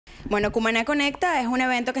Bueno, Cumaná Conecta es un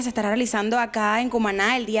evento que se estará realizando acá en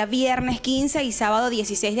Cumaná el día viernes 15 y sábado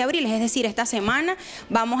 16 de abril, es decir, esta semana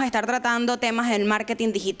vamos a estar tratando temas del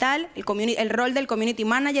marketing digital, el rol del community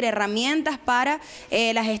manager, herramientas para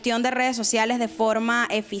la gestión de redes sociales de forma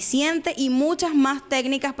eficiente y muchas más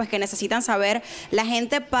técnicas pues que necesitan saber la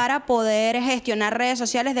gente para poder gestionar redes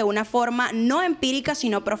sociales de una forma no empírica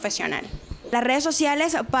sino profesional. Las redes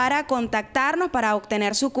sociales para contactarnos, para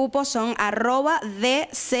obtener su cupo son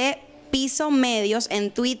 @dcpisomedios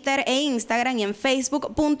en Twitter e Instagram y en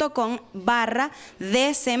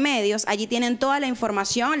facebook.com/dcmedios. Allí tienen toda la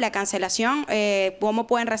información, la cancelación, cómo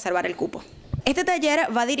pueden reservar el cupo. Este taller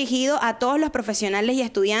va dirigido a todos los profesionales y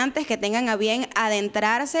estudiantes que tengan a bien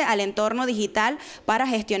adentrarse al entorno digital para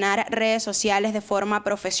gestionar redes sociales de forma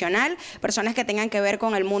profesional, personas que tengan que ver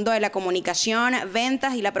con el mundo de la comunicación,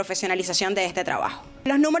 ventas y la profesionalización de este trabajo.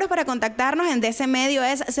 Los números para contactarnos en DC Medio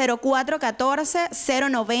es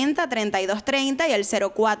 0414-090-3230 y el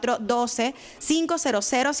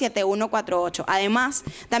 0412-500-7148. Además,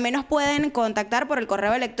 también nos pueden contactar por el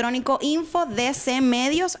correo electrónico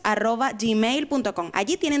info.dcmedios@gmail.com.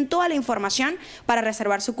 Allí tienen toda la información para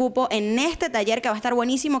reservar su cupo en este taller que va a estar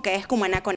buenísimo, que es Cumaná Conecta.